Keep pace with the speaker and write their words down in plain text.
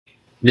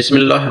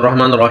Bismillah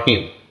ar-Rahman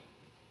ar-Rahim.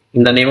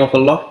 In the name of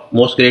Allah,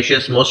 most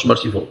gracious, most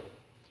merciful.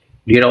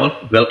 Dear all,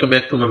 welcome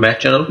back to my math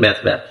channel,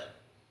 Math Web.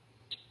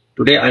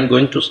 Today I am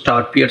going to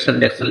start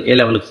Pearson Edexcel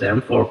A-level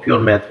exam for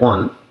Pure Math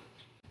 1.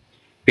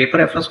 Paper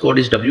reference code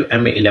is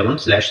WMA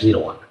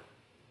 11/01.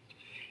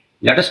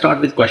 Let us start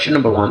with question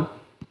number 1.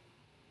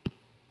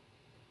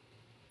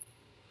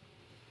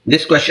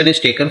 This question is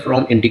taken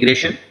from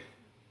integration.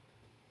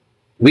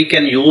 We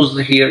can use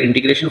here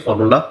integration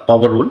formula,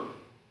 power rule.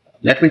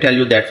 Let me tell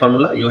you that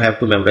formula. You have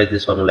to memorize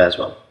this formula as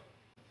well.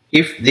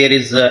 If there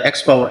is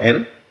x power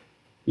n,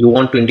 you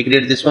want to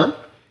integrate this one.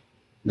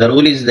 The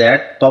rule is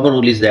that, power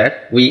rule is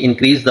that we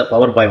increase the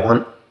power by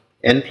 1,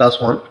 n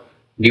plus 1,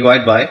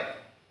 divide by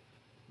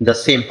the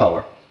same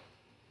power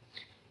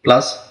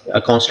plus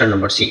a constant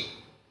number c.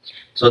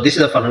 So this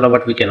is a formula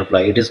what we can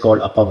apply. It is called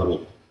a power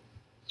rule.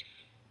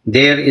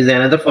 There is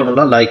another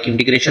formula like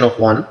integration of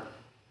 1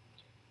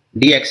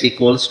 dx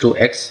equals to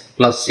x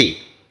plus c.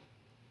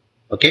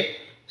 Okay,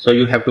 so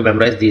you have to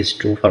memorize these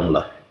two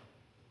formula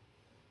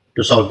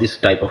to solve this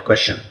type of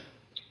question.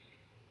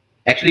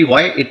 Actually,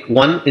 why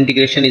one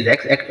integration is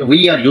x,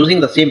 we are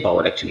using the same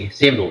power, actually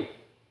same rule.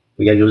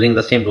 We are using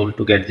the same rule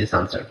to get this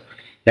answer.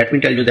 Let me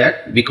tell you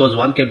that because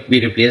 1 can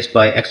be replaced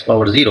by x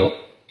power 0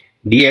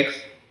 dx,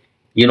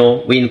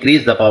 we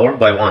increase the power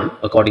by 1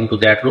 according to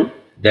that rule.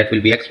 That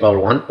will be x power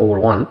 1 over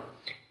 1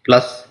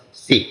 plus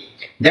c.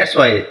 That's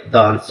why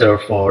the answer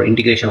for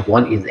integration of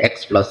 1 is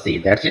x plus c.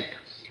 That's it.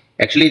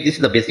 Actually, this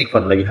is the basic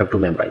formula you have to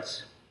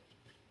memorize.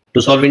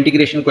 To solve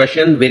integration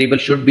question, variable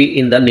should be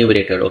in the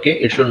numerator. Okay,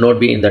 it should not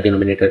be in the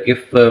denominator.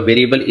 If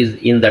variable is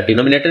in the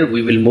denominator,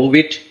 we will move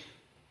it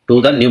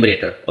to the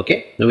numerator.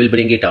 Okay, we will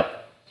bring it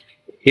up.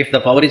 If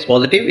the power is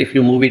positive, if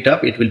you move it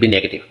up, it will be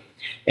negative.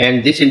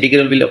 And this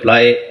integral will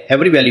apply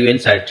every value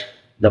inside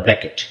the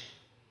bracket.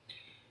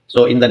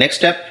 So in the next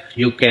step,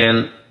 you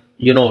can,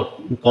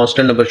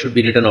 constant number should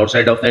be written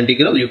outside of the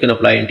integral. You can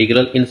apply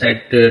integral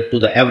inside to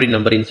the every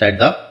number inside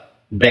the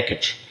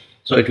bracket.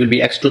 So it will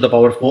be x to the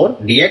power 4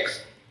 dx,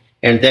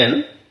 and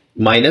then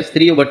minus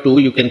 3 over 2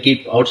 you can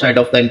keep outside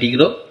of the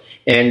integral,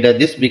 and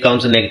this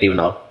becomes a negative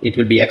now. It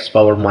will be x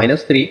power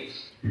minus 3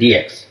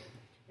 dx,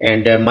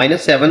 and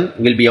minus 7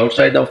 will be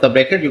outside of the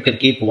bracket. You can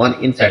keep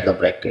 1 inside the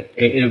bracket,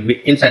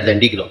 inside the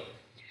integral,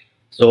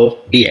 so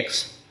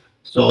dx.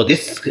 So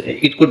this,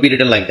 it could be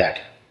written like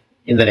that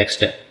in the next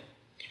step.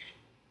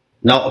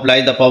 Now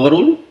apply the power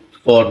rule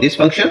for this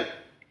function.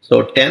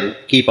 So 10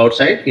 keep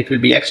outside, it will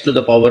be x to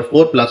the power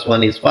 4 plus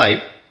 1 is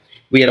 5.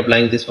 We are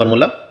applying this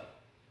formula.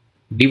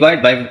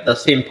 Divide by the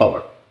same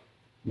power.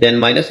 Then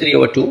minus 3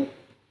 over 2,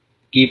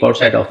 keep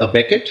outside of the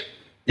bracket.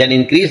 Then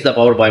increase the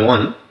power by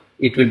 1.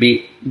 It will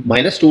be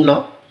minus 2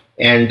 now,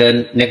 and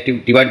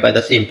negative, divide by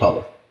the same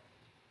power.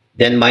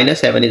 Then minus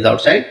 7 is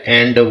outside,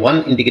 and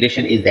 1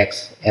 integration is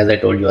x, as I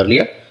told you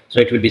earlier. So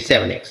it will be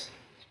 7x.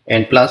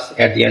 And plus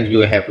at the end you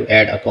have to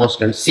add a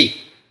constant c.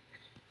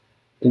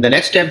 In the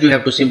next step, you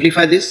have to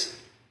simplify this.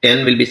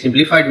 10 will be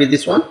simplified with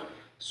this one.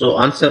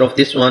 So answer of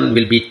this one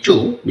will be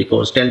 2,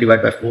 because 10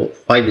 divided by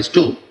 5 is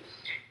 2.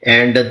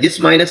 And this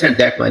minus and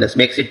that minus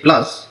makes it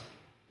plus.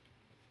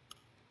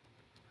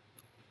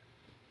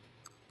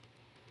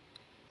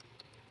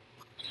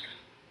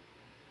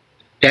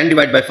 Ten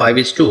divided by 5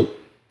 is 2.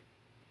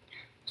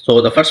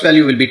 So the first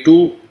value will be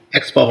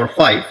 2x power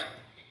 5.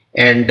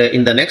 And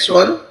in the next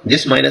one,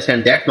 this minus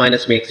and that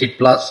minus makes it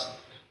plus.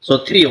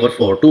 So 3 over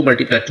 4. 2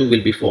 multiplied 2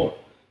 will be 4.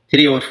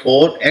 3 over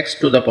 4 x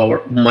to the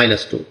power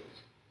minus 2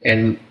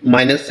 and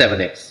minus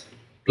 7x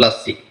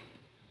plus c.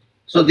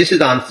 So this is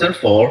the answer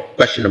for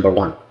question number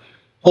 1.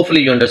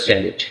 Hopefully you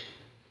understand it.